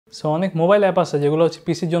So অনেক mobile app আছে যেগুলো হচ্ছে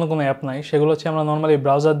পিসির জন্য কোনো অ্যাপ নাই, সেগুলো হচ্ছে আমরা নর্মালি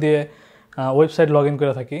ব্রাউজার দিয়ে ওয়েবসাইট লগ ইন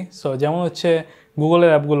করে থাকি। সো যেমন হচ্ছে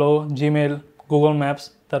গুগলের অ্যাপগুলো, জিমেল, গুগল ম্যাপস,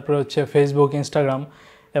 তারপরে হচ্ছে ফেসবুক, ইনস্টাগ্রাম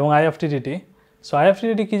এবং আইএফটিটিটি। সো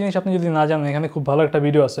আইএফটিটিটি কী জিনিস আপনি যদি না জানেন, এখানে খুব ভালো একটা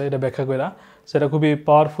ভিডিও আছে এটা ব্যাখ্যা করা, সেটা খুবই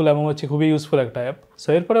পাওয়ারফুল এবং হচ্ছে খুবই ইউজফুল একটা অ্যাপ। সো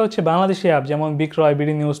এরপরে হচ্ছে বাংলাদেশি অ্যাপ যেমন বিক্রয়,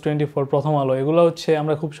 বিডি নিউজ 24, প্রথম আলো, এগুলো হচ্ছে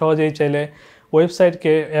আমরা খুব সহজেই চাইলে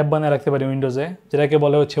ওয়েবসাইটকে অ্যাপ বানিয়ে রাখতে পারি উইন্ডোজে, যেটাকে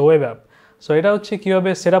বলে হচ্ছে ওয়েব অ্যাপ। সো এটা হচ্ছে কীভাবে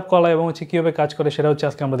সেট আপ করা এবং হচ্ছে কীভাবে কাজ করে সেটা হচ্ছে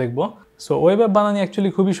আজকে আমরা দেখবো। সো ওয়েব অ্যাপ বানানো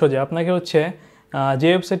অ্যাকচুয়ালি খুবই সোজা। আপনাকে হচ্ছে যে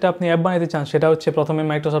ওয়েবসাইটটা আপনি অ্যাপ বানাতে চান সেটা হচ্ছে প্রথমে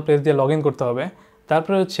মাইক্রোসফট এজ দিয়ে লগ ইন করতে হবে।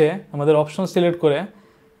 তারপরে হচ্ছে আমাদের অপশন সিলেক্ট করে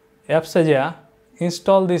অ্যাপসে যা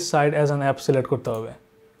install this site as an app select করতে হবে।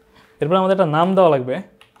 এরপর আমাদের একটা নাম দেওয়া লাগবে।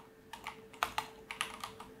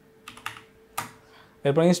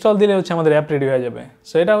 এরপর ইনস্টল দিলে হচ্ছে আমাদের অ্যাপ রেডি হয়ে যাবে।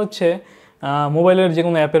 সো এটা হচ্ছে মোবাইলের যে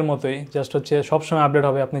কোনো অ্যাপের মতোই, জাস্ট হচ্ছে সবসময় আপডেট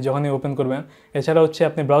হবে আপনি যখনই ওপেন করবেন। এছাড়া হচ্ছে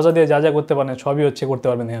আপনি ব্রাউজার দিয়ে যা যা করতে পারেন সবই হচ্ছে করতে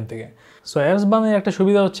পারবেন এখান থেকে। সো অ্যাপস বানানোর একটা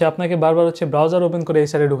সুবিধা হচ্ছে আপনাকে বারবার হচ্ছে ব্রাউজার ওপেন করে এই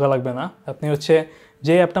সাইডে ঢোকা লাগবে না। আপনি হচ্ছে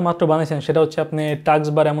যে অ্যাপটা মাত্র বানিয়েছেন সেটা হচ্ছে আপনি টাস্ক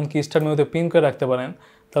বার এমনকি স্টার্ট মেনুতে পিন করে রাখতে পারেন।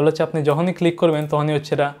 তাহলে হচ্ছে আপনি যখনই ক্লিক করবেন তখনই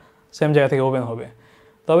হচ্ছে এটা সেম জায়গা থেকে ওপেন হবে।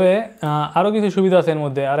 তবে আরও কিছু সুবিধা আছে এর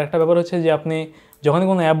মধ্যে। আর একটা ব্যাপার হচ্ছে যে আপনি যখনই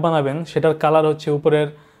কোনো অ্যাপ বানাবেন সেটার কালার হচ্ছে উপরের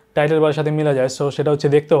টাইটেল বারের সাথে মিলে যায়। সো সেটা হচ্ছে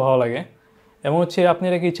দেখতেও ভালো লাগে এবং হচ্ছে আপনি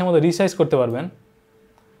এটাকে ইচ্ছা মতো রিসাইজ করতে পারবেন।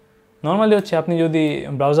 নর্মালি হচ্ছে আপনি যদি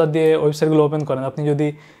ব্রাউজার দিয়ে ওয়েবসাইটগুলো ওপেন করেন, আপনি যদি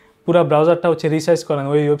পুরো ব্রাউজারটা হচ্ছে রিসাইজ করেন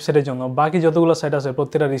ওই ওয়েবসাইটের জন্য, বাকি যতগুলো সাইট আছে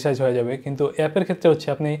প্রত্যেকটা রিসাইজ হয়ে যাবে। কিন্তু অ্যাপের ক্ষেত্রে হচ্ছে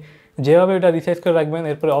আপনি যেভাবে এটা রিসাইজ করে রাখবেন,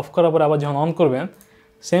 এরপরে অফ করার পর আবার যখন অন করবেন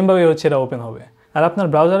সেমভাবেই হচ্ছে এটা ওপেন হবে। আর আপনার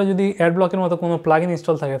ব্রাউজারে যদি অ্যাড ব্লকের মতো কোনো প্লাগইন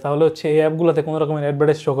ইনস্টল থাকে তাহলে হচ্ছে এই অ্যাপগুলোতে কোনো রকমের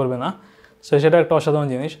অ্যাডভার্টাইজ শো করবে না। সো সেটা একটা অসাধারণ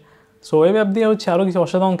জিনিস। সো ওয়েব অ্যাপ দিয়ে হচ্ছে আরও কিছু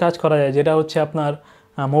অসাধারণ কাজ করা যায় যেটা হচ্ছে আপনার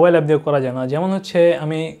মোবাইল অ্যাপ দিয়েও করা যায় না। যেমন হচ্ছে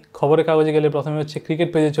আমি খবরের কাগজে গেলে প্রথমে হচ্ছে ক্রিকেট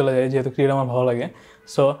পেজে চলে যাই, যেহেতু ক্রিকেট আমার ভালো লাগে।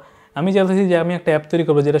 সো আমি চাইতেছি যে আমি একটা অ্যাপ তৈরি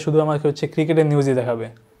করবো যেটা শুধু আমাকে হচ্ছে ক্রিকেটের নিউজই দেখাবে।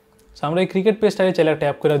 সো আমরা এই ক্রিকেট পেজটাকে চাইলে একটা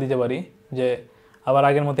অ্যাপ করে দিতে পারি, যে আবার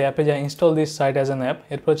আগের মতো অ্যাপে যা install this site as an app,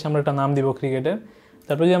 এরপর হচ্ছে আমরা একটা নাম দিব ক্রিকেটের।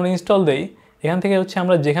 তারপর যদি আমরা ইনস্টল দিই, এখান থেকে হচ্ছে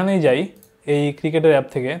আমরা যেখানেই যাই এই ক্রিকেটের অ্যাপ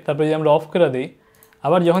থেকে, তারপরে যদি আমরা অফ করে দিই,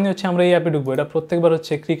 আবার যখনই হচ্ছে আমরা এই অ্যাপে ঢুকবো এটা প্রত্যেকবার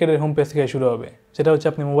হচ্ছে ক্রিকেটের হোম পেজ থেকে শুরু হবে, যেটা হচ্ছে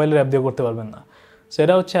আপনি মোবাইলের অ্যাপ দিয়ে করতে পারবেন না।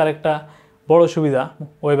 সেটা হচ্ছে আরেকটা বড় সুবিধা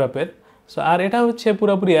ওয়েব অ্যাপের। সো আর এটা হচ্ছে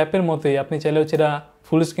পুরোপুরি অ্যাপের মতোই, আপনি চাইলে হচ্ছে এটা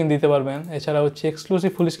ফুল স্ক্রিন দিতে পারবেন। এছাড়া হচ্ছে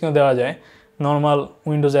এক্সক্লুসিভ ফুল স্ক্রিনও দেওয়া যায় নর্মাল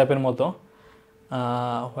উইন্ডোজ অ্যাপের মতো।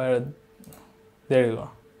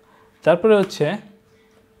 তারপরে হচ্ছে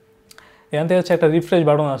এখান থেকে হচ্ছে একটা রিফ্রেশ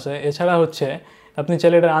বাটন আছে। এছাড়া হচ্ছে আপনি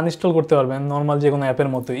চাইলে এটা আনইনস্টল করতে পারবেন নর্মাল যে কোনো অ্যাপের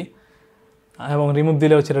মতোই, এবং রিমুভ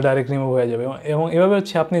দিলে হচ্ছে এটা ডাইরেক্ট রিমুভ হয়ে যাবে। এবং এভাবে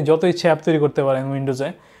হচ্ছে আপনি যত ইচ্ছে অ্যাপ তৈরি করতে পারেন উইন্ডোজে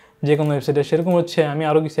যে কোনো ওয়েবসাইটে। সেরকম হচ্ছে আমি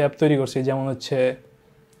আরও কিছু অ্যাপ তৈরি করছি, যেমন হচ্ছে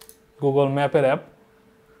গুগল ম্যাপের অ্যাপ।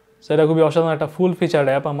 সেটা খুবই অসাধারণ একটা ফুল ফিচার্ড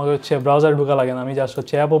অ্যাপ। আমাকে হচ্ছে ব্রাউজার ঢোকা লাগে না, আমি জাস্ট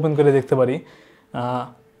হচ্ছে অ্যাপ ওপেন করে দেখতে পারি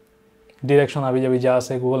ডিরেকশন আবিজাবি যা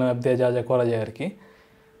আছে গুগল ম্যাপ দিয়ে যা যা করা যায় আর কি।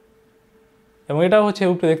 এবং এটা হচ্ছে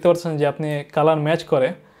উপরে দেখতে পাচ্ছেন যে আপনি কালার ম্যাচ করে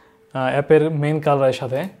অ্যাপের মেইন কালারের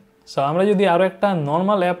সাথে। সো আমরা যদি আরও একটা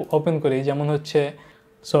নর্মাল অ্যাপ ওপেন করি, যেমন হচ্ছে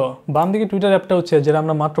সো বাম দিকে টুইটার অ্যাপটা হচ্ছে যেটা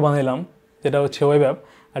আমরা মাত্র বানাইলাম, যেটা হচ্ছে ওয়েব অ্যাপ,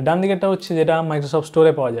 আর ডান দিকেরটা হচ্ছে যেটা মাইক্রোসফট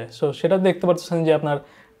স্টোরে পাওয়া যায়। সো সেটা দেখতে পাচ্ছেন যে আপনার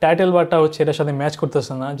টাইটেল বারটা হচ্ছে এটার সাথে ম্যাচ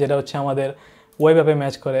করতেছে না, যেটা হচ্ছে আমাদের ওয়েব অ্যাপে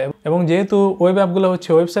ম্যাচ করে। এবং যেহেতু ওয়েব অ্যাপগুলো হচ্ছে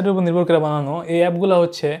ওয়েবসাইটের উপর নির্ভর করে বানানো, এই অ্যাপগুলো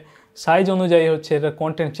হচ্ছে সাইজ অনুযায়ী হচ্ছে এটার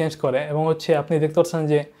কন্টেন্ট চেঞ্জ করে। এবং হচ্ছে আপনি দেখতে পাচ্ছেন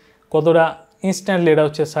যে কতটা ইনস্ট্যান্টলি এটা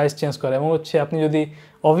হচ্ছে সাইজ চেঞ্জ করে। এবং হচ্ছে আপনি যদি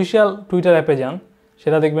অফিসিয়াল টুইটার অ্যাপে যান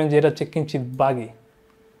সেটা দেখবেন যে এটা হচ্ছে কিঞ্চিত বাগি।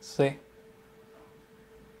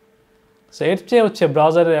 সো এর চেয়ে হচ্ছে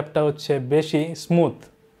ব্রাউজারের অ্যাপটা হচ্ছে বেশি স্মুথ,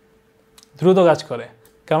 দ্রুত কাজ করে।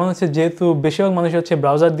 কারণ হচ্ছে যেহেতু বেশিরভাগ মানুষ হচ্ছে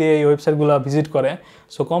ব্রাউজার দিয়ে এই ওয়েবসাইটগুলো ভিজিট করে,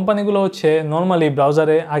 সো কোম্পানিগুলো হচ্ছে নর্মালি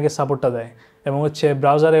ব্রাউজারে আগে সাপোর্টটা দেয় এবং হচ্ছে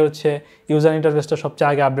ব্রাউজারে হচ্ছে ইউজার ইন্টারফেসটা সবচেয়ে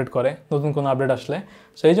আগে আপডেট করে নতুন কোনো আপডেট আসলে।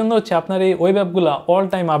 সো এই জন্য হচ্ছে আপনার এই ওয়েব অ্যাপগুলো অল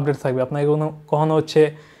টাইম আপডেট থাকবে, আপনাকে কখনো হচ্ছে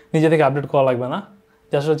নিজে থেকে আপডেট করা লাগবে না।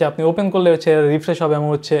 জাস্ট হচ্ছে আপনি ওপেন করলে হচ্ছে রিফ্রেশ হবে এবং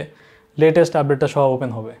হচ্ছে লেটেস্ট আপডেটটা সব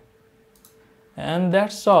ওপেন হবে। And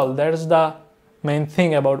that's the main thing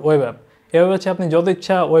about web app. এভাবে হচ্ছে আপনি যত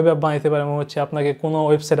ইচ্ছা ওয়েব অ্যাপ বানাইতে পারেন এবং হচ্ছে আপনাকে কোনো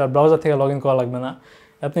ওয়েবসাইট আর ব্রাউজার থেকে লগ ইন করা লাগবে না।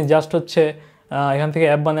 আপনি জাস্ট হচ্ছে এখান থেকে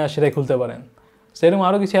অ্যাপ বানিয়ে সেটাই খুলতে পারেন। সেরকম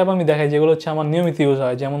আরও কিছু অ্যাপ আমি দেখাই যেগুলো হচ্ছে আমার নিয়মিত ইউজ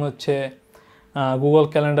হয়, যেমন হচ্ছে গুগল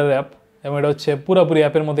ক্যালেন্ডার অ্যাপ। এবং এটা হচ্ছে পুরোপুরি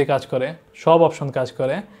অ্যাপের মধ্যেই কাজ করে, সব অপশন কাজ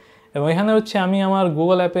করে। এবং এখানে হচ্ছে আমি আমার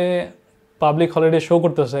গুগল অ্যাপে পাবলিক হলিডে শো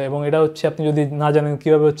করতেছে। এবং এটা হচ্ছে আপনি যদি না জানেন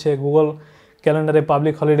কীভাবে হচ্ছে গুগল ক্যালেন্ডারে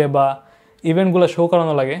পাবলিক হলিডে বা ইভেন্টগুলো শো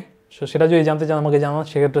করানো লাগে, সো সেটা যদি জানতে চান আমাকে জানান,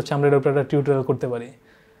 সেক্ষেত্রে হচ্ছে আমরা এর উপরে একটা টিউটোরিয়াল করতে পারি।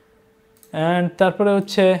 অ্যান্ড তারপরে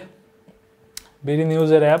হচ্ছে বিডি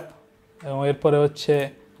নিউজের অ্যাপ, এবং এরপরে হচ্ছে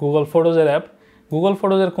গুগল ফটোজের অ্যাপ, গুগল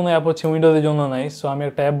ফটোজের কোনো অ্যাপ হচ্ছে উইন্ডোজের জন্য নাই। সো আমি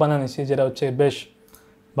একটা অ্যাপ বানিয়ে নিয়েছি যেটা হচ্ছে বেশ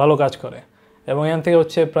ভালো কাজ করে এবং এখান থেকে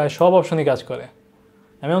হচ্ছে প্রায় সব অপশনই কাজ করে।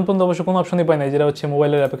 আমি এখন পর্যন্ত অবশ্য কোনো অপশনই পাই নাই যেটা হচ্ছে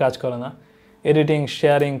মোবাইলের অ্যাপে কাজ করে না। এডিটিং,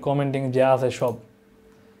 শেয়ারিং, কমেন্টিং যা আছে সব।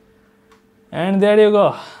 And there you go,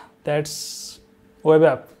 that's web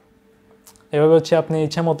app. এভাবে হচ্ছে আপনি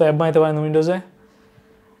ইচ্ছা মতো অ্যাপ বানাতে পারেন উইন্ডোজে।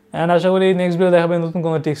 অ্যান্ড আশা করি নেক্সট ভিডিও দেখাবেন নতুন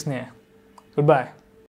কোনো টিপস নিয়ে। Good bye.